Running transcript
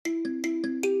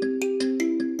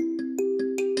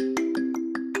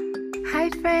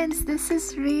friends, this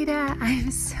is Rita.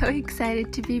 I'm so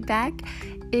excited to be back.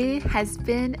 It has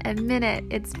been a minute.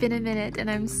 It's been a minute and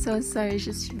I'm so sorry.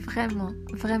 Je suis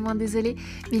vraiment désolée.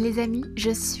 Mais les amis,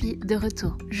 je suis de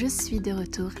retour.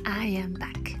 I am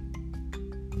back.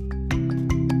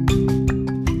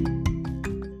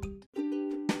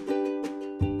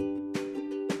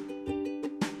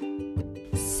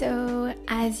 So,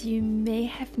 as you may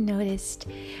have noticed,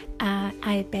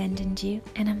 I abandoned you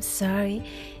and I'm sorry.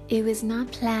 It was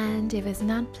not planned.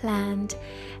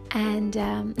 And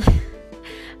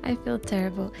I feel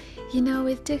terrible. You know,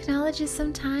 with technology,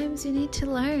 sometimes you need to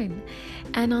learn.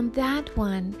 And on that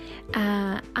one,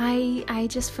 I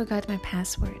just forgot my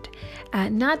password.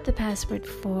 Not the password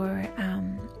for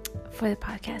the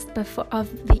podcast, but of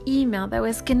the email that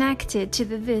was connected to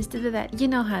the this, to the that. You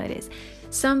know how it is.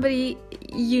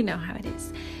 You know how it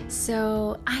is.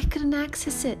 So I couldn't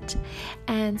access it.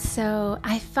 And so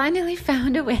I finally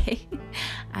found a way.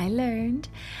 I learned.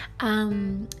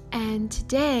 And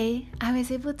today I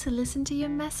was able to listen to your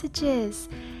messages.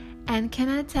 And can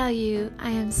I tell you, I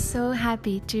am so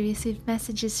happy to receive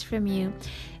messages from you.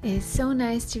 It is so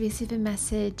nice to receive a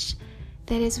message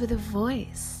that is with a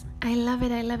voice. I love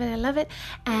it.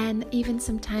 And even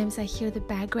sometimes I hear the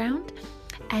background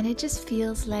and it just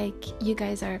feels like you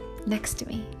guys are next to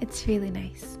me. It's really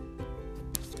nice.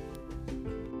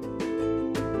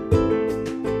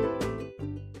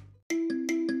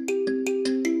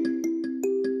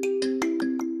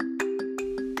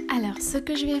 Alors, ce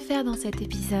que je vais faire dans cet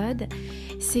épisode,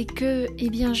 c'est que,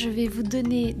 je vais vous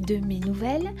donner de mes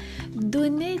nouvelles.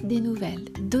 Donner des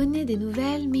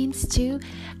nouvelles means to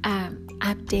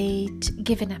update,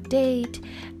 give an update,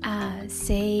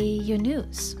 say your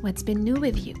news, what's been new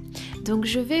with you. Donc,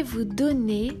 je vais vous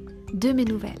donner de mes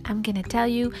nouvelles. I'm gonna tell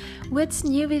you what's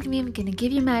new with me. I'm gonna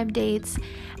give you my updates.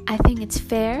 I think it's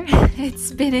fair.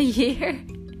 It's been a year.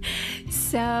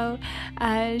 So,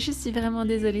 je suis vraiment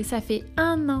désolée. Ça fait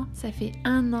un an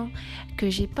que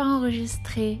j'ai pas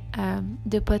enregistré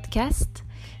de podcast.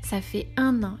 Ça fait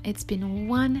un an. It's been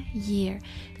 1 year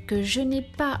que je n'ai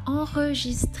pas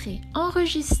enregistré.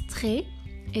 Enregistrer,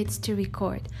 it's to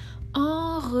record.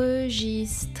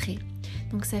 Enregistrer.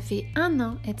 Donc ça fait un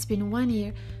an. It's been 1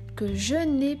 year que je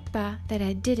n'ai pas, that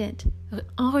I didn't,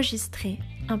 enregistrer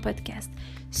un podcast.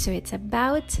 So it's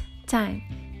about time.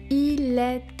 Il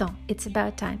est temps. It's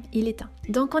about time. Il est temps.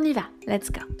 Donc on y va.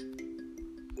 Let's go.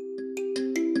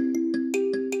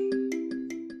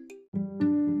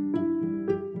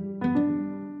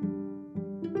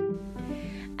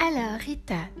 Alors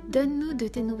Rita, donne-nous de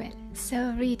tes nouvelles. So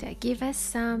Rita, give us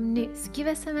some news. Give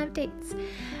us some updates.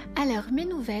 Alors mes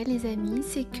nouvelles les amis,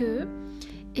 c'est que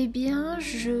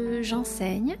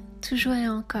j'enseigne, toujours et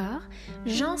encore.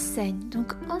 J'enseigne.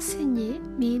 Donc, enseigner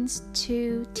means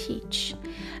to teach.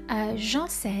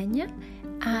 J'enseigne,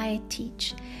 I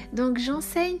teach. Donc,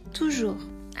 j'enseigne toujours.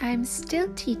 I'm still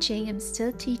teaching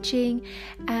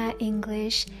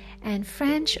English and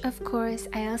French, of course.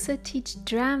 I also teach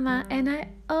drama and I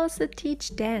also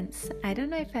teach dance. I don't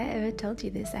know if I ever told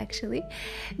you this actually.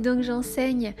 Donc,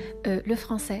 j'enseigne le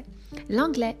français,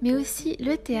 l'anglais, mais aussi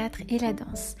le théâtre et la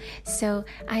danse. So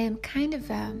I am kind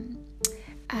of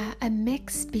a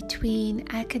mix between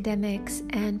academics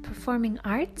and performing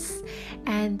arts,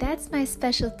 and that's my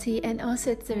specialty, and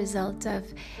also it's a result of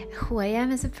who I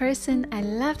am as a person. I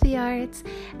love the arts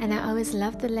and I always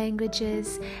love the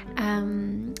languages.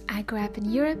 I grew up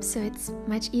in Europe, so it's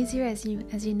much easier as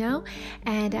you know,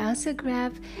 and I also grew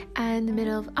up in the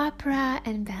middle of opera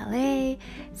and ballet,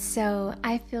 so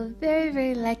I feel very,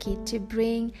 very lucky to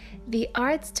bring the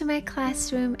arts to my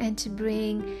classroom and to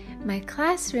bring my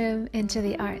classroom into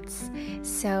the arts.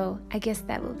 So I guess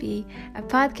that will be a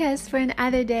podcast for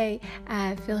another day.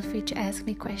 Feel free to ask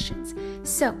me questions.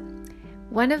 So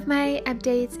one of my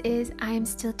updates is I am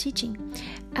still teaching.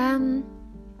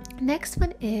 Next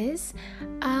one is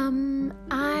I'm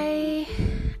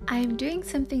doing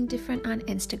something different on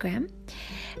Instagram.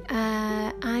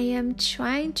 I am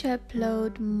trying to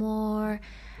upload more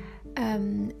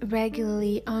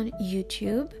regularly on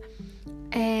YouTube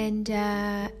and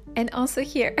also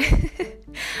here.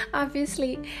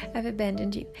 Obviously I've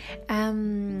abandoned you,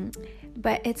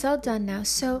 but it's all done now.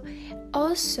 So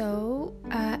also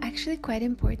actually quite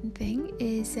important thing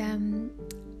is I'm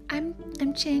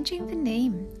changing the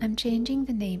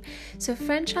name. So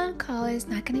French on Call is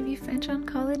not going to be French on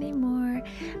Call anymore.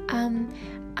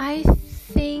 I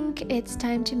think it's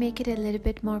time to make it a little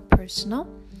bit more personal,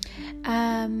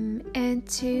 and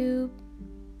to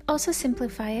also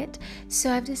simplify it.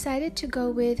 So I've decided to go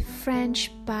with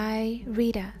French by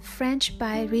Rita. French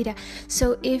by Rita.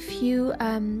 So if you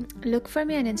look for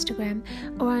me on Instagram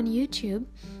or on YouTube,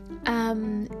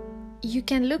 you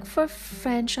can look for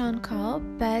French on Call,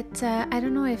 but I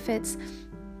don't know if it's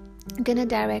gonna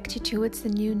direct you to what's the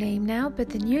new name now, but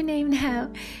the new name now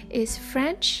is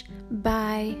French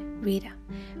by Rita.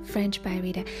 French by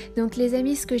Rita. Donc les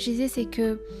amis, ce que je disais, c'est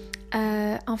que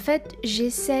en fait,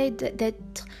 j'essaie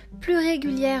d'être plus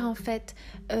régulière en fait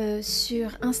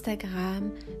sur Instagram,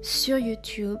 sur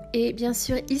YouTube et bien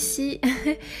sûr ici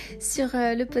sur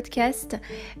le podcast.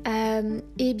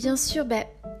 Et bien sûr,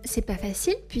 c'est pas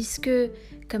facile puisque,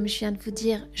 comme je viens de vous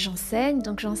dire, j'enseigne,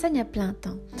 donc j'enseigne à plein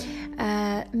temps.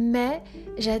 Mais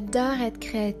j'adore être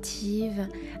créative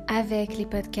avec les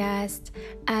podcasts,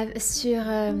 sur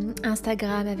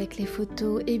Instagram avec les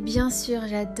photos et bien sûr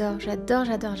j'adore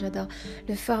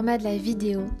le format de la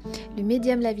vidéo, le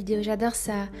médium de la vidéo, j'adore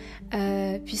ça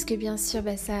puisque bien sûr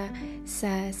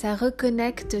ça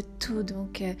reconnecte tout,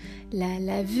 donc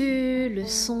la vue, le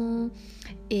son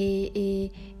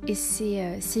et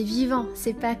c'est vivant,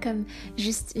 c'est pas comme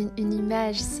juste une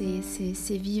image,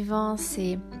 c'est vivant,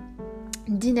 c'est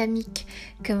dynamique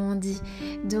comme on dit.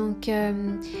 Donc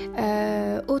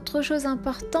autre chose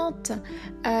importante,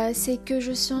 c'est que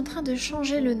je suis en train de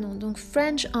changer le nom. Donc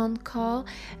French on Call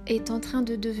est en train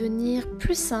de devenir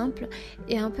plus simple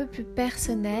et un peu plus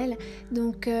personnel.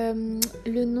 Donc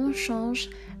le nom change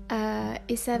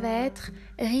et ça va être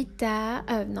Rita,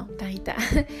 non pas Rita,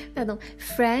 pardon,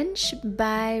 French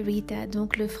by Rita.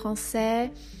 Donc le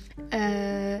français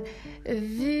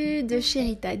vu de chez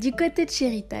Rita, du côté de chez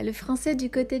Rita, le français du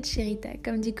côté de chez Rita,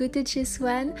 comme du côté de chez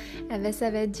Swan,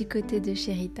 ça va être du côté de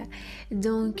chez Rita.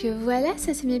 Donc voilà,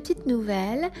 ça c'est mes petites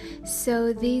nouvelles.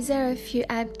 So these are a few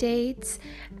updates.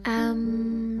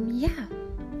 Yeah.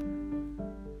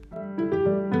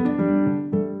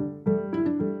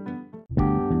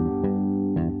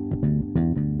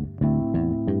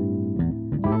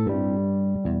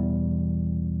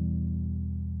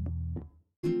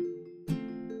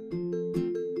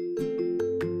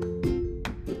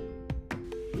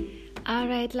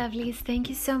 Alright, lovelies, thank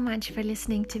you so much for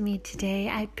listening to me today.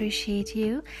 I appreciate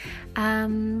you.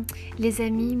 Les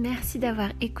amis, merci d'avoir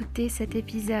écouté cet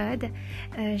épisode.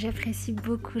 J'apprécie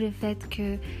beaucoup le fait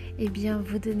que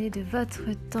vous donnez de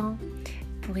votre temps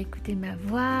pour écouter ma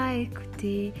voix,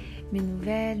 écouter mes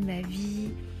nouvelles, ma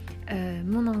vie,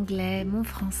 mon anglais, mon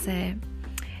français.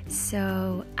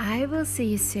 So I will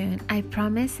see you soon. I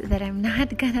promise that I'm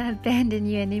not gonna abandon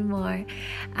you anymore.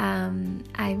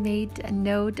 I made a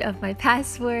note of my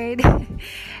password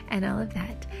and all of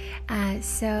that.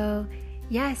 So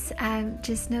yes,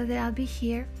 just know that I'll be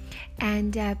here.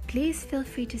 And please feel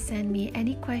free to send me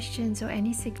any questions or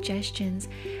any suggestions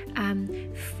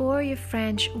for your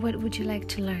French. What would you like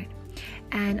to learn?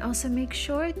 And also make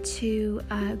sure to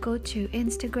go to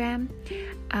Instagram,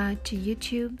 to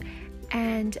YouTube,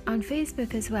 and on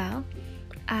Facebook as well.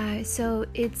 So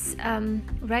it's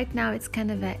right now it's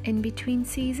kind of an in-between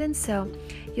season, so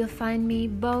you'll find me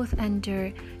both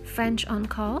under French on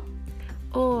Call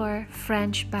or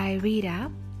French by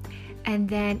Rita, and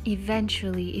then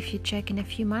eventually, if you check in a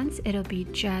few months, it'll be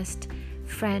just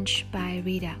French by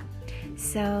Rita.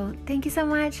 So thank you so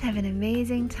much, have an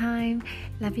amazing time,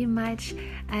 love you much.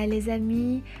 Les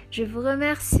amis, je vous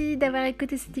remercie d'avoir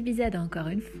écouté cet épisode encore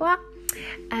une fois.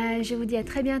 Je vous dis à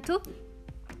très bientôt.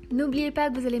 N'oubliez pas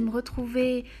que vous allez me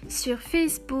retrouver sur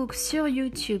Facebook, sur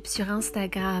YouTube, sur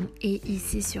Instagram et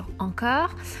ici sur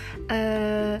Encore,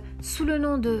 sous le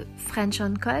nom de French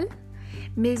on Call,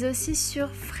 mais aussi sur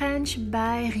French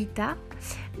by Rita.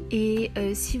 Et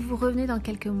si vous revenez dans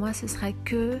quelques mois, ce sera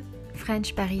que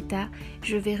French by Rita.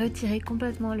 Je vais retirer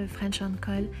complètement le French on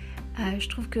Call. Je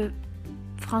trouve que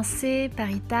français par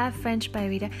Rita, French by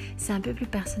Rita, c'est un peu plus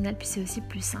personnel, puis c'est aussi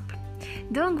plus simple.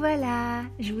 Donc voilà,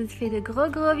 je vous fais de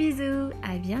gros bisous.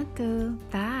 À bientôt.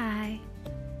 Bye.